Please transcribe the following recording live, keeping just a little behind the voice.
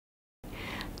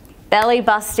Belly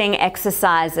busting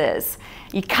exercises.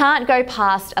 You can't go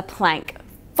past a plank.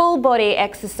 Full body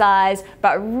exercise,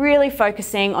 but really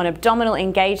focusing on abdominal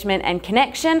engagement and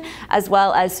connection, as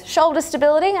well as shoulder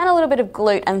stability and a little bit of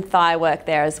glute and thigh work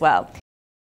there as well.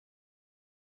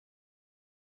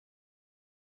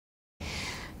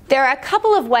 There are a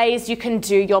couple of ways you can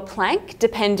do your plank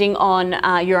depending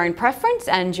on your own preference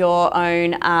and your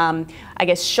own, I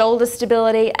guess, shoulder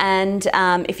stability and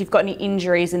if you've got any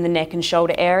injuries in the neck and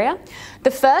shoulder area.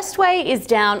 The first way is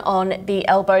down on the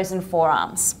elbows and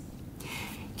forearms.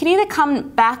 You can either come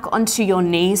back onto your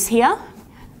knees here,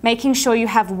 making sure you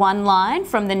have one line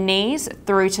from the knees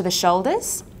through to the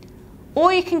shoulders,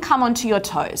 or you can come onto your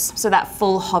toes, so that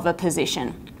full hover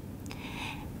position.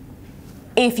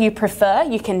 If you prefer,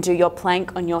 you can do your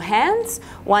plank on your hands.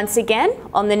 Once again,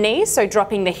 on the knees, so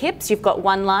dropping the hips, you've got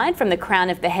one line from the crown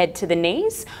of the head to the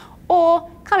knees, or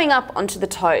coming up onto the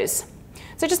toes.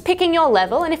 So just picking your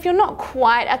level, and if you're not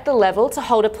quite at the level to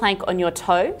hold a plank on your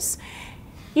toes,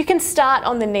 you can start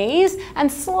on the knees and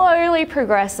slowly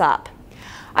progress up.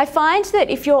 I find that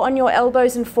if you're on your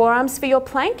elbows and forearms for your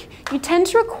plank, you tend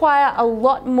to require a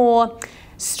lot more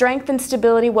strength and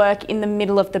stability work in the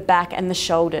middle of the back and the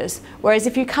shoulders. Whereas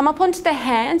if you come up onto the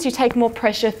hands, you take more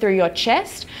pressure through your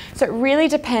chest. So it really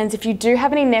depends. If you do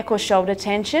have any neck or shoulder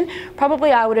tension,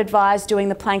 probably I would advise doing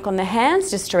the plank on the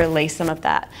hands just to release some of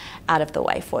that out of the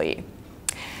way for you.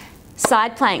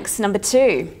 Side planks, number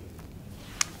 2.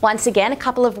 Once again, a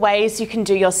couple of ways you can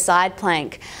do your side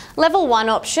plank. Level 1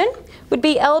 option would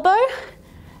be elbow,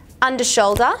 under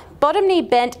shoulder, bottom knee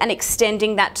bent and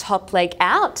extending that top leg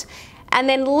out, and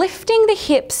then lifting the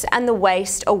hips and the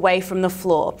waist away from the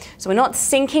floor. So we're not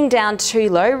sinking down too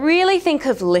low. Really think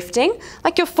of lifting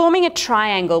like you're forming a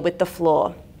triangle with the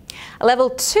floor.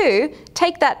 Level 2,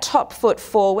 take that top foot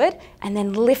forward and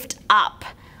then lift up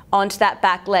onto that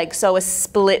back leg, so a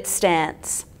split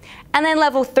stance. And then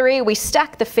level 3, we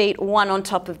stack the feet one on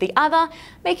top of the other,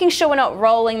 making sure we're not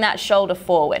rolling that shoulder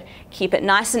forward. Keep it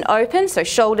nice and open, so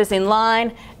shoulders in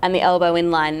line and the elbow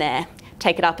in line there.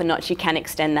 Take it up a notch, you can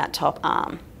extend that top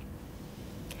arm.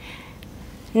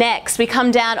 Next, we come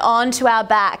down onto our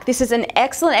back. This is an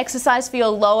excellent exercise for your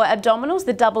lower abdominals,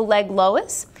 the double leg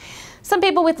lowers. Some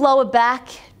people with lower back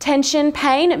tension,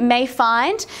 pain, may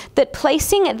find that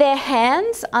placing their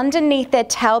hands underneath their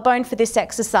tailbone for this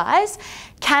exercise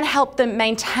can help them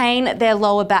maintain their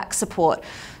lower back support.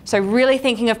 So really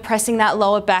thinking of pressing that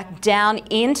lower back down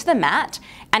into the mat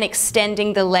and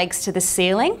extending the legs to the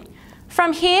ceiling.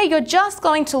 From here, you're just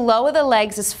going to lower the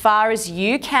legs as far as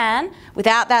you can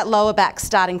without that lower back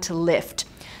starting to lift.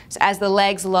 So as the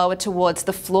legs lower towards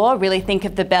the floor, really think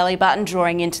of the belly button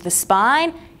drawing into the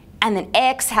spine, and then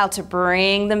exhale to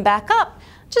bring them back up,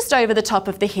 just over the top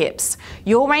of the hips.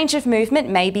 Your range of movement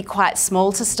may be quite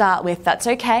small to start with, that's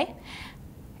okay.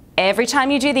 Every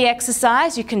time you do the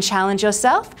exercise, you can challenge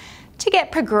yourself to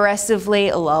get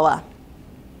progressively lower.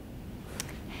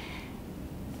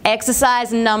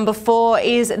 Exercise number 4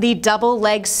 is the double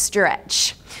leg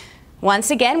stretch.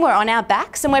 Once again, we're on our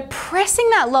backs and we're pressing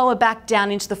that lower back down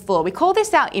into the floor. We call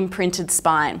this our imprinted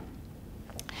spine.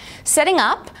 Setting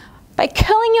up by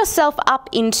curling yourself up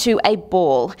into a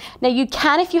ball. Now you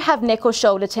can, if you have neck or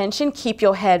shoulder tension, keep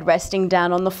your head resting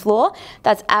down on the floor.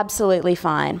 That's absolutely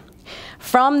fine.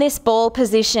 From this ball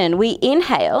position, we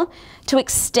inhale to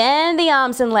extend the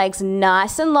arms and legs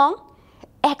nice and long.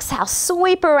 Exhale,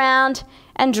 sweep around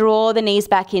and draw the knees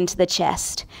back into the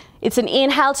chest. It's an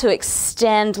inhale to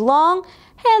extend long,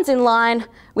 hands in line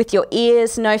with your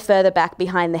ears, no further back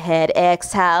behind the head.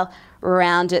 Exhale,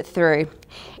 round it through.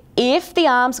 If the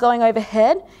arms going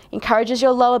overhead encourages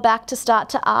your lower back to start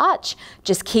to arch,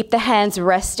 just keep the hands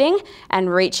resting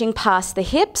and reaching past the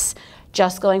hips,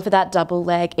 just going for that double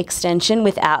leg extension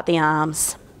without the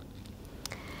arms.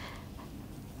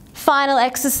 Final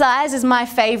exercise is my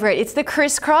favorite. It's the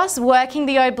crisscross, working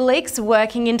the obliques,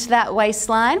 working into that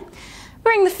waistline.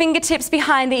 Bring the fingertips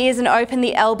behind the ears and open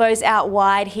the elbows out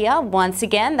wide here. Once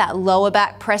again, that lower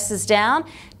back presses down,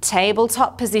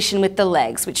 tabletop position with the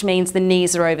legs, which means the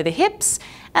knees are over the hips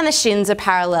and the shins are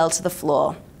parallel to the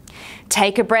floor.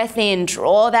 Take a breath in,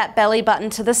 draw that belly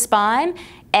button to the spine.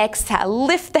 Exhale,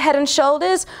 lift the head and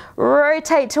shoulders,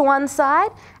 rotate to one side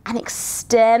and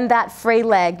extend that free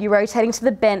leg. You're rotating to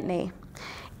the bent knee.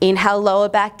 Inhale, lower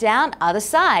back down, other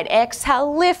side.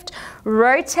 Exhale, lift,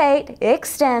 rotate,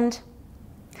 extend.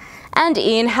 And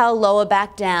inhale, lower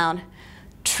back down.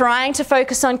 Trying to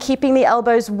focus on keeping the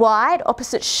elbows wide,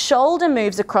 opposite shoulder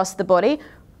moves across the body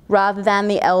rather than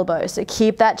the elbow. So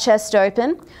keep that chest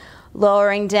open,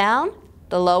 lowering down.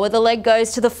 The lower the leg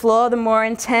goes to the floor, the more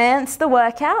intense the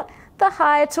workout, the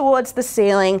higher towards the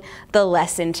ceiling, the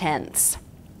less intense.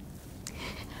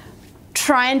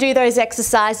 Try and do those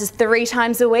exercises 3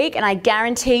 times a week, and I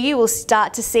guarantee you will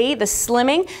start to see the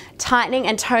slimming, tightening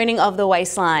and toning of the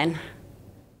waistline.